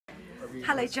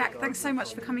Hello Jack, thanks so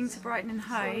much for coming to Brighton and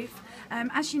Hove.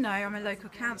 As you know, I'm a local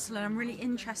councillor and I'm really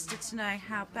interested to know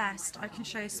how best I can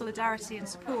show solidarity and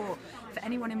support for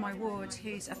anyone in my ward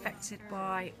who's affected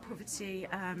by poverty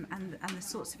and the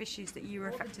sorts of issues that you were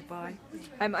affected by.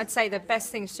 I'd say the best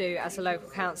thing to do as a local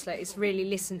councillor is really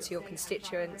listen to your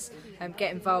constituents,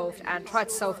 get involved and try to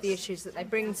solve the issues that they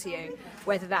bring to you,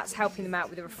 whether that's helping them out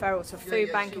with a referral to a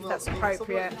food bank if that's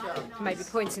appropriate, maybe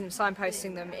pointing them,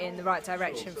 signposting them in the right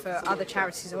direction for other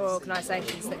charities or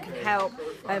organisations that can help.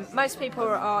 Most people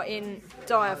are in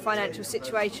dire financial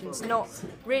situations, not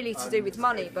really to do with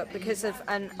money, but because of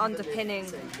an underpinning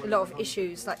a lot of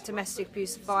issues like domestic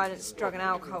abuse, violence, drug and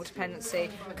alcohol dependency,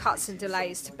 cuts and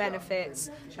delays to benefits,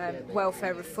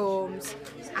 welfare reforms,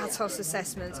 ATOS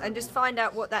assessments, and just find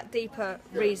out what that deeper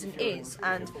reason is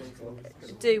and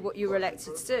do what you were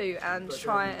elected to do and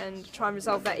try and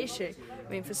resolve that issue.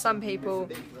 I mean, for some people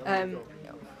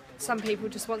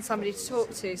just want somebody to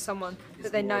talk to, someone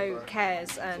that they know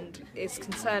cares and is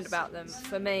concerned about them.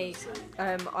 For me,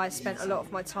 I spent a lot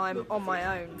of my time on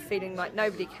my own, feeling like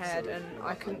nobody cared and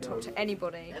I couldn't talk to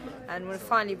anybody. And when I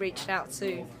finally reached out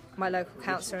to my local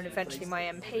councillor and eventually my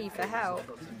MP for help,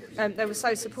 they were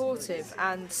so supportive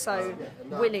and so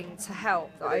willing to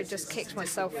help that I just kicked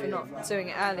myself for not doing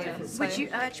it earlier. So, would you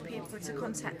urge people to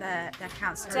contact their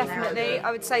councillor? Definitely,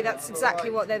 I would say that's exactly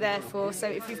what they're there for. So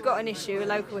if you've got an issue, a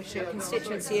local issue, a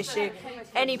constituency issue,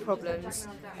 any problems,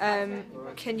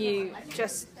 can you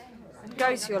just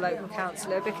go to your local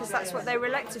councillor, because that's what they were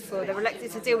elected for. They were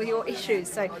elected to deal with your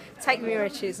issues, so take them your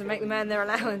issues and make them earn their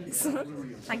allowance.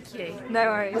 Thank you. No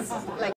worries.